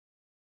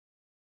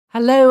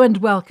Hello and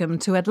welcome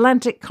to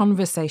Atlantic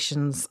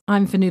Conversations.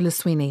 I'm Fionnuala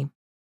Sweeney.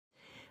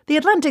 The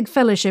Atlantic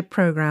Fellowship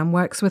Programme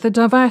works with a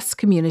diverse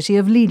community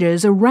of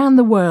leaders around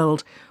the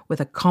world with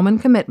a common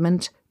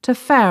commitment to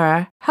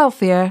fairer,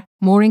 healthier,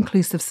 more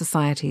inclusive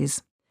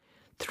societies.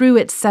 Through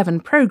its 7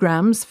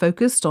 programmes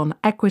focused on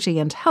equity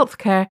and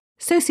healthcare,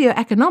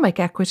 socio-economic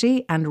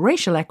equity and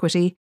racial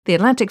equity, the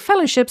Atlantic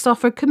Fellowships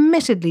offer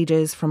committed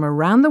leaders from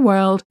around the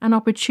world an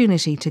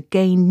opportunity to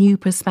gain new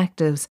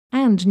perspectives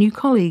and new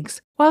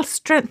colleagues, while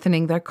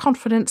strengthening their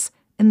confidence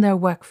in their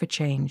work for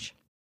change.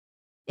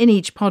 In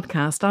each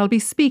podcast, I'll be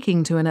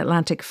speaking to an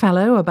Atlantic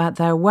Fellow about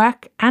their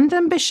work and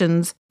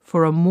ambitions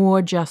for a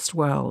more just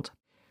world.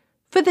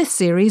 For this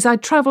series, I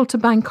travelled to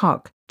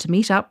Bangkok to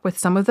meet up with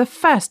some of the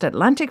first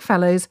Atlantic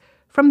Fellows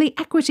from the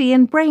Equity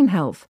in Brain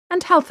Health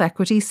and Health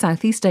Equity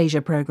Southeast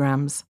Asia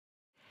programmes.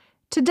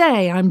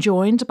 Today, I'm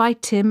joined by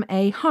Tim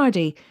A.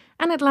 Hardy,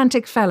 an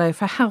Atlantic Fellow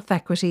for Health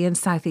Equity in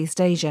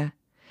Southeast Asia.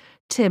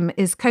 Tim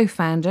is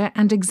co-founder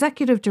and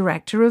executive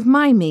director of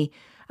MyMe,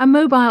 a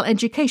mobile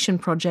education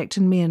project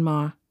in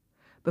Myanmar.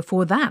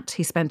 Before that,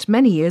 he spent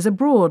many years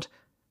abroad,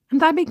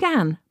 and I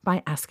began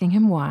by asking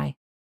him why.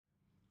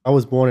 I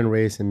was born and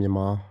raised in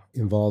Myanmar,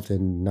 involved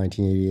in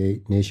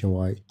 1988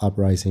 nationwide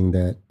uprising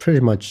that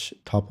pretty much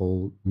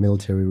toppled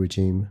military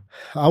regime.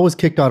 I was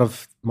kicked out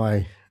of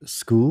my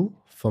school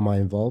for my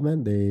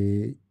involvement.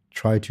 They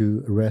tried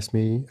to arrest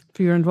me.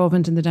 For your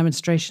involvement in the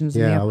demonstrations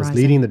and the uprising? Yeah, I was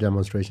leading the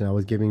demonstration. I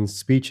was giving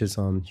speeches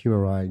on human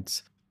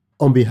rights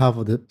on behalf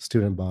of the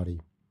student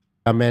body.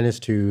 I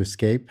managed to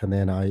escape, and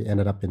then I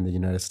ended up in the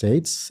United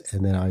States,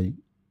 and then I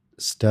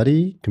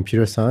studied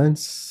computer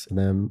science, and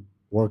then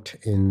worked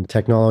in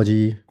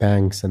technology,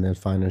 banks, and then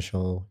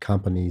financial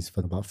companies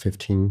for about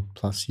 15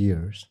 plus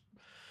years.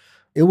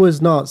 It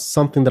was not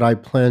something that I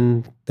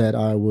planned that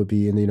I would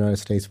be in the United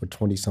States for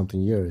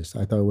 20-something years.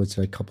 I thought it was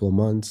a couple of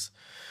months.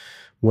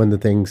 When the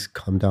things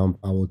come down,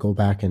 I will go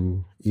back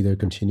and either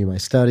continue my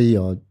study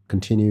or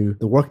continue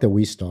the work that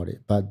we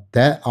started. But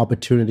that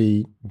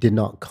opportunity did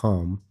not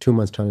come. 2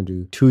 months turned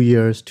into 2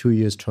 years, 2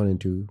 years turned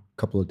into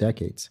a couple of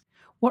decades.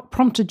 What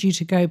prompted you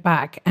to go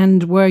back?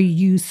 And were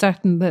you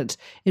certain that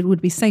it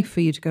would be safe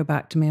for you to go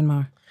back to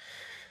Myanmar?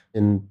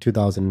 In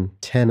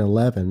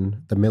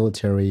 2010-11, the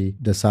military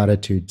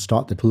decided to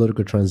start the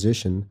political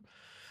transition.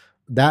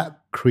 That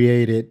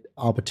created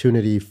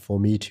opportunity for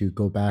me to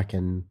go back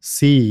and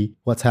see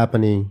what's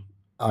happening.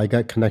 I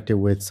got connected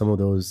with some of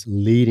those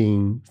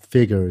leading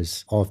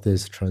figures of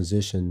this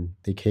transition.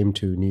 They came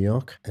to New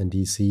York and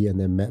DC and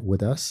then met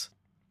with us.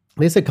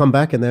 They said, come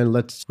back and then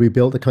let's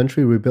rebuild the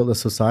country, rebuild the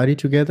society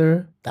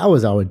together. That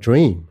was our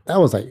dream.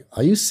 That was like,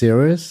 are you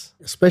serious?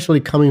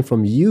 Especially coming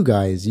from you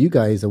guys. You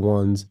guys are the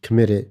ones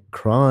committed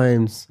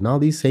crimes. Now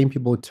these same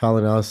people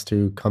telling us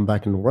to come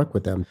back and work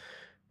with them.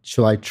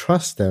 Should I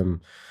trust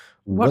them?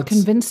 What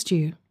convinced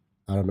you?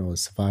 I don't know,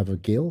 survivor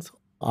guilt.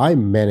 I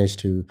managed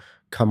to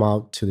come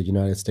out to the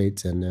United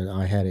States, and then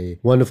I had a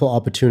wonderful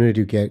opportunity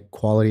to get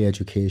quality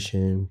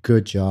education,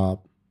 good job,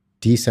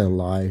 decent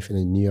life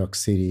in New York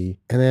City.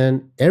 And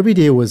then every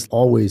day was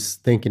always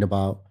thinking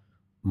about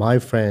my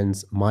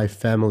friends, my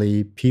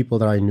family, people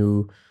that I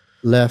knew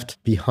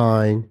left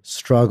behind,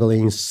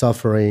 struggling,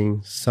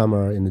 suffering, some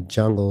are in the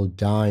jungle,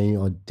 dying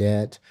or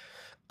dead,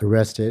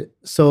 arrested.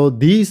 So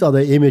these are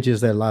the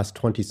images that last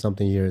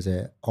 20-something years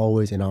are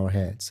always in our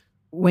heads.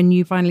 When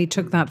you finally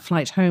took that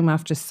flight home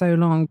after so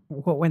long,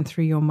 what went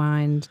through your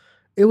mind?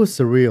 It was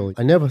surreal.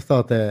 I never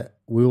thought that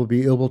we will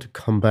be able to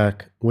come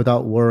back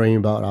without worrying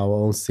about our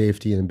own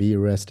safety and be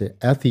arrested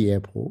at the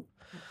airport.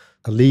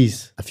 At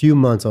least a few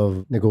months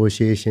of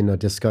negotiation or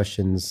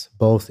discussions,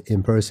 both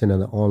in person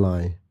and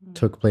online,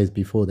 took place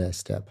before that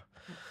step.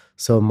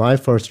 So my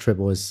first trip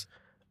was,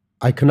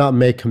 I could not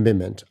make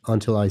commitment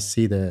until I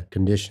see the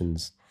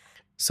conditions.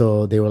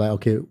 So they were like,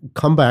 okay,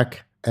 come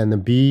back and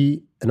then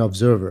be an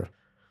observer.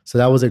 So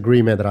that was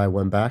agreement that I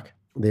went back.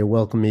 They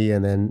welcomed me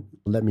and then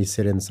let me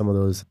sit in some of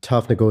those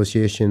tough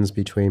negotiations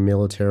between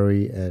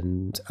military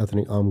and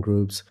ethnic armed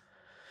groups.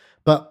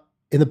 But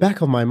in the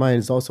back of my mind,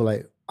 it's also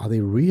like, are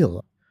they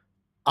real?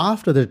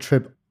 After the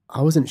trip,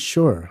 I wasn't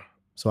sure.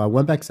 So I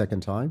went back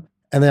second time.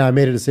 And then I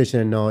made a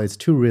decision, no, it's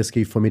too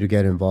risky for me to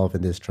get involved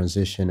in this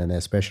transition, and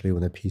especially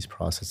with the peace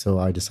process. So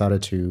I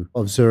decided to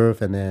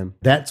observe. And then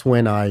that's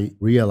when I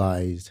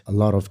realized a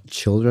lot of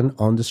children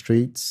on the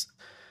streets.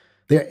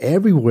 They're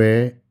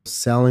everywhere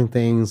selling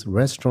things,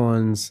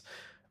 restaurants.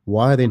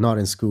 Why are they not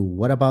in school?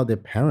 What about their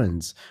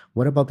parents?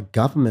 What about the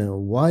government?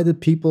 Why do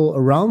people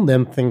around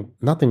them think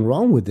nothing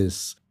wrong with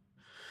this?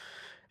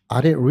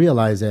 I didn't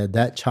realize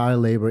that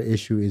child labor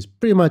issue is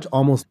pretty much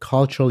almost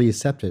culturally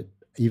accepted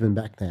even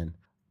back then.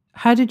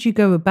 How did you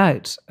go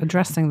about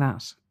addressing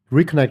that?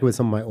 Reconnect with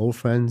some of my old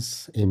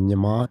friends in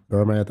Myanmar,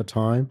 Burma at the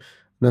time, and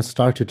then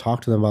start to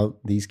talk to them about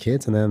these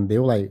kids. And then they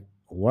were like,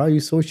 why are you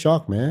so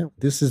shocked, man?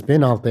 This has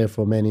been out there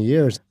for many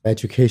years.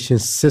 Education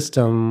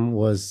system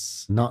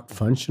was not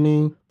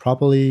functioning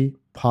properly,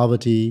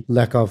 poverty,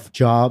 lack of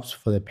jobs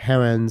for their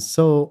parents.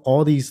 So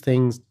all these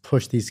things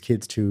push these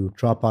kids to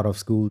drop out of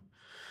school.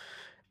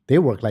 They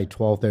work like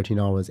 12, 13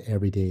 hours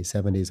every day,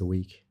 7 days a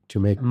week to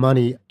make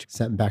money to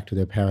send back to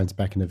their parents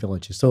back in the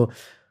villages. So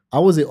I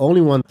was the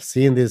only one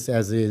seeing this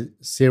as a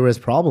serious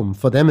problem.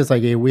 For them, it's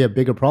like, hey, we have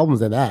bigger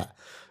problems than that.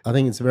 I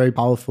think it's a very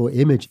powerful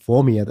image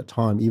for me at the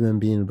time, even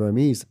being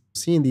Burmese,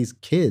 seeing these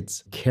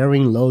kids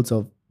carrying loads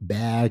of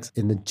bags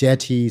in the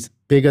jetties,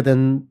 bigger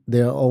than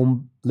their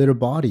own little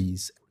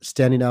bodies,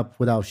 standing up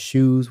without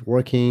shoes,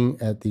 working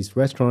at these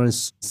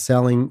restaurants,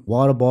 selling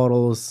water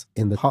bottles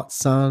in the hot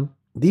sun.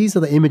 These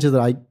are the images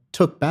that I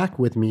took back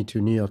with me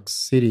to New York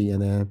City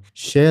and then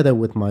shared that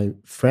with my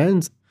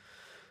friends.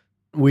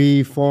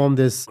 We formed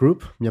this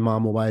group,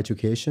 Myanmar Mobile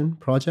Education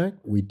Project.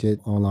 We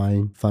did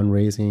online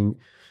fundraising,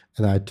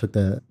 and I took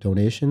the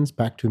donations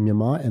back to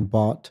Myanmar and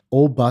bought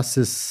old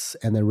buses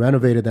and then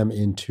renovated them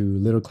into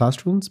little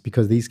classrooms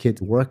because these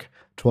kids work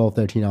 12,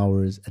 13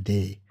 hours a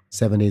day,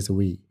 7 days a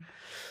week.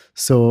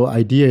 So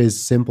idea is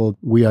simple.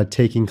 We are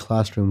taking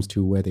classrooms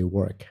to where they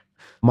work.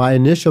 My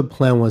initial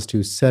plan was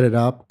to set it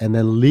up and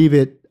then leave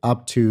it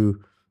up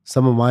to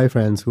some of my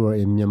friends who are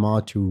in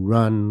Myanmar to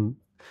run.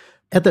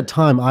 At the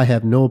time, I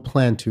had no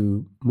plan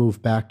to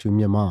move back to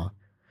Myanmar.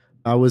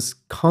 I was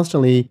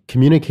constantly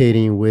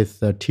communicating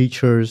with the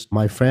teachers,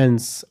 my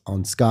friends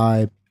on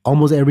Skype,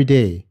 almost every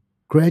day,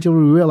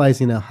 gradually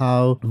realizing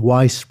how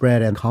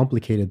widespread and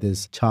complicated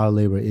this child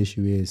labor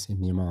issue is in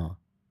Myanmar.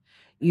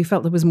 You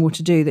felt there was more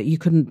to do that you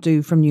couldn't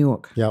do from New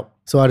York. Yep.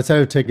 So I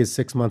decided to take a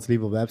 6 months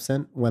leave of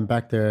absence, went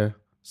back there,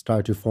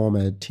 started to form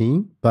a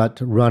team, but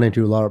run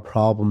into a lot of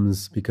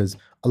problems because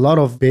a lot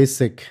of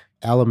basic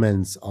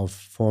elements of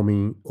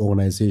forming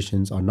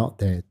organizations are not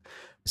there.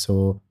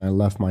 So I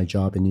left my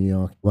job in New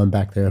York, went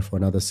back there for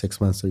another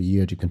 6 months or a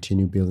year to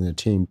continue building a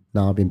team.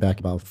 Now I've been back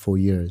about 4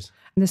 years.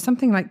 And there's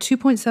something like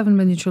 2.7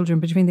 million children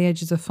between the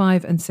ages of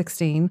 5 and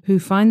 16 who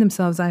find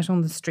themselves out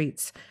on the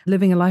streets,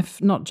 living a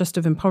life not just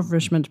of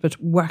impoverishment, but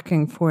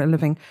working for a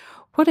living.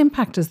 What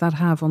impact does that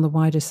have on the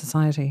wider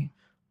society?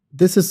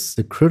 This is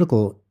the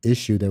critical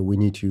issue that we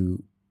need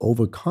to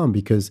overcome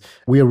because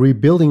we are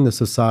rebuilding the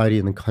society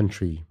and the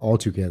country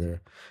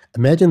altogether.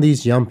 Imagine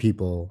these young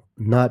people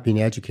not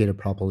being educated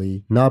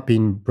properly, not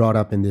being brought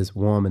up in this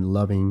warm and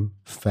loving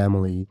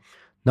family,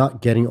 not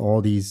getting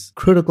all these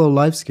critical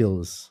life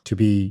skills to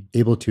be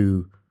able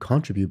to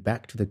contribute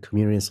back to the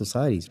community and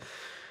societies.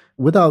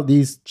 Without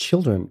these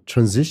children,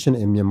 transition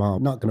in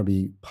Myanmar not going to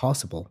be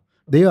possible.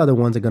 They are the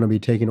ones that are going to be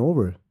taking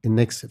over in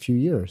the next few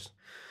years.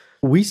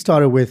 We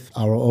started with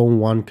our own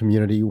One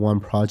Community, One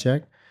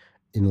Project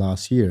in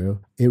last year.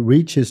 It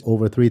reaches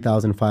over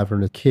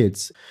 3,500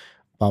 kids,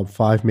 about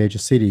 5 major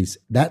cities.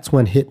 That's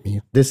when it hit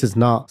me. This is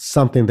not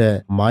something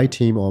that my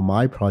team or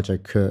my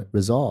project could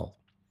resolve.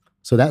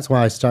 So that's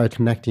why I started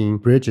connecting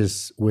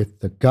bridges with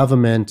the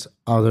government,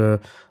 other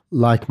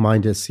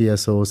like-minded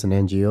CSOs and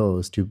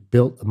NGOs to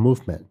build a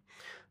movement.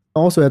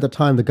 Also, at the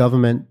time, the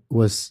government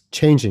was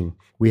changing.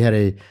 We had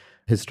a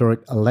historic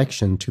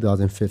election,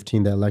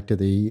 2015, that elected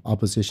the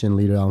opposition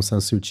leader Aung San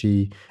Suu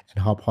Kyi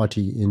and her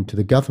party into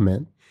the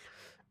government.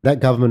 That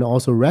government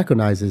also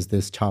recognizes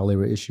this child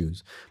labor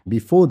issues.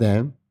 Before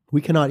then, we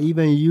cannot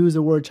even use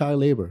the word child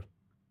labor.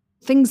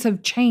 Things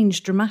have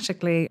changed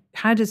dramatically.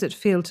 How does it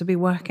feel to be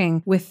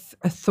working with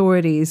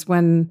authorities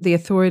when the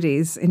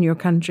authorities in your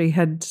country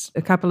had,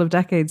 a couple of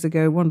decades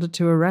ago, wanted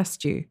to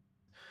arrest you?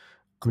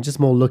 I'm just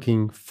more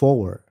looking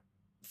forward,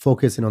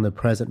 focusing on the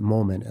present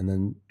moment, and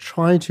then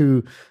trying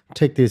to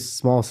take these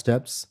small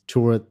steps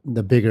toward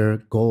the bigger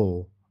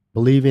goal,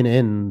 believing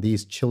in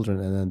these children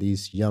and then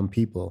these young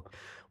people.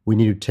 We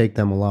need to take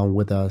them along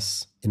with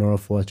us in order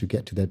for us to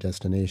get to their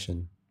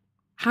destination.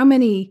 How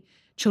many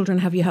children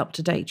have you helped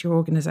to date, your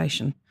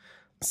organization?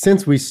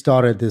 Since we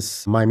started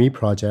this My-Me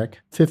project,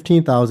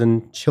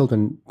 15,000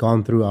 children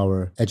gone through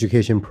our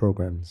education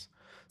programs.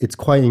 It's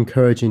quite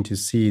encouraging to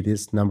see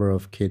this number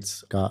of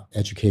kids got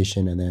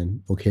education and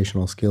then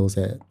vocational skills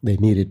that they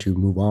needed to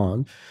move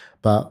on.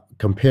 But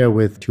compared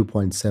with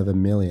 2.7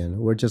 million,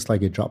 we're just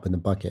like a drop in the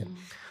bucket.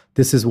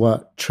 This is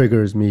what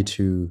triggers me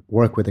to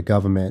work with the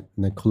government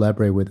and then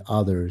collaborate with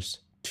others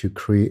to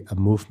create a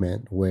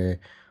movement where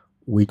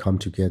we come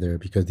together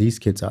because these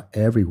kids are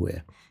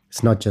everywhere.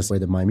 It's not just where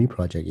the My-Me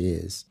project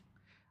is.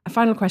 A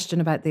final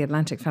question about the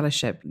Atlantic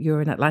Fellowship.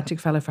 You're an Atlantic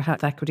Fellow for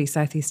Health Equity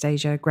Southeast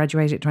Asia,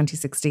 graduated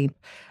 2016.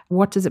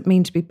 What does it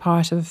mean to be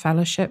part of a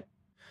fellowship?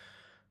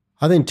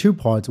 I think 2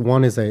 parts.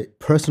 One is a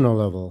personal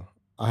level.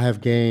 I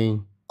have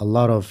gained a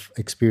lot of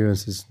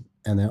experiences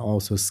and then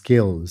also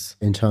skills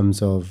in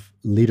terms of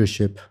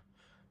leadership,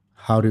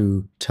 how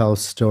to tell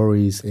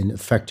stories in an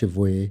effective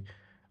way,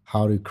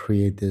 how to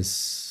create this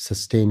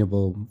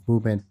sustainable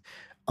movement.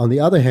 On the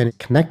other hand,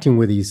 connecting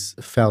with these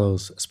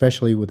fellows,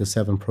 especially with the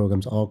 7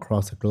 programs all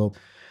across the globe,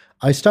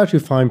 I start to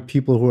find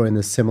people who are in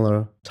the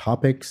similar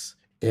topics,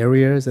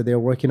 areas that they're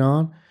working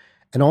on,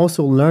 and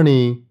also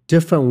learning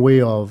different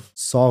way of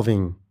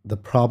solving the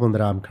problem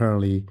that I'm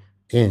currently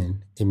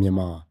in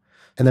Myanmar.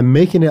 And then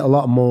making it a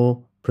lot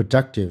more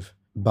productive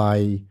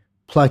by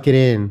plugging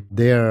in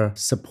their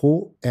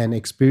support and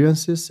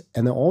experiences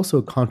and then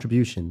also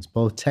contributions,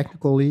 both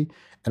technically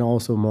and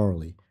also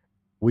morally.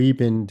 We've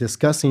been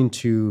discussing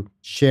to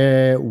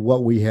share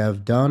what we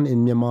have done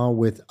in Myanmar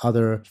with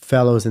other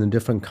fellows in the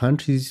different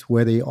countries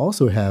where they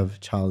also have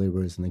child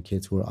laborers and the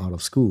kids who are out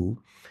of school.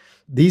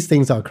 These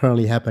things are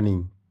currently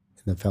happening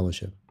in the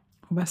fellowship.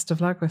 Best of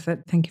luck with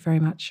it. Thank you very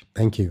much.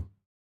 Thank you.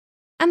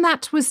 And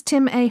that was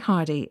Tim A.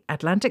 Hardy,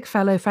 Atlantic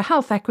Fellow for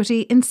Health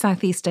Equity in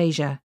Southeast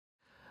Asia.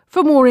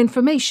 For more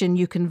information,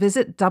 you can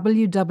visit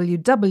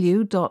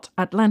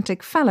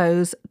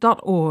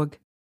www.atlanticfellows.org.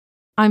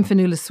 I'm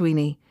Fionnuala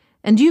Sweeney,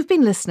 and you've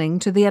been listening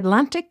to the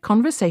Atlantic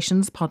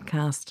Conversations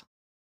podcast.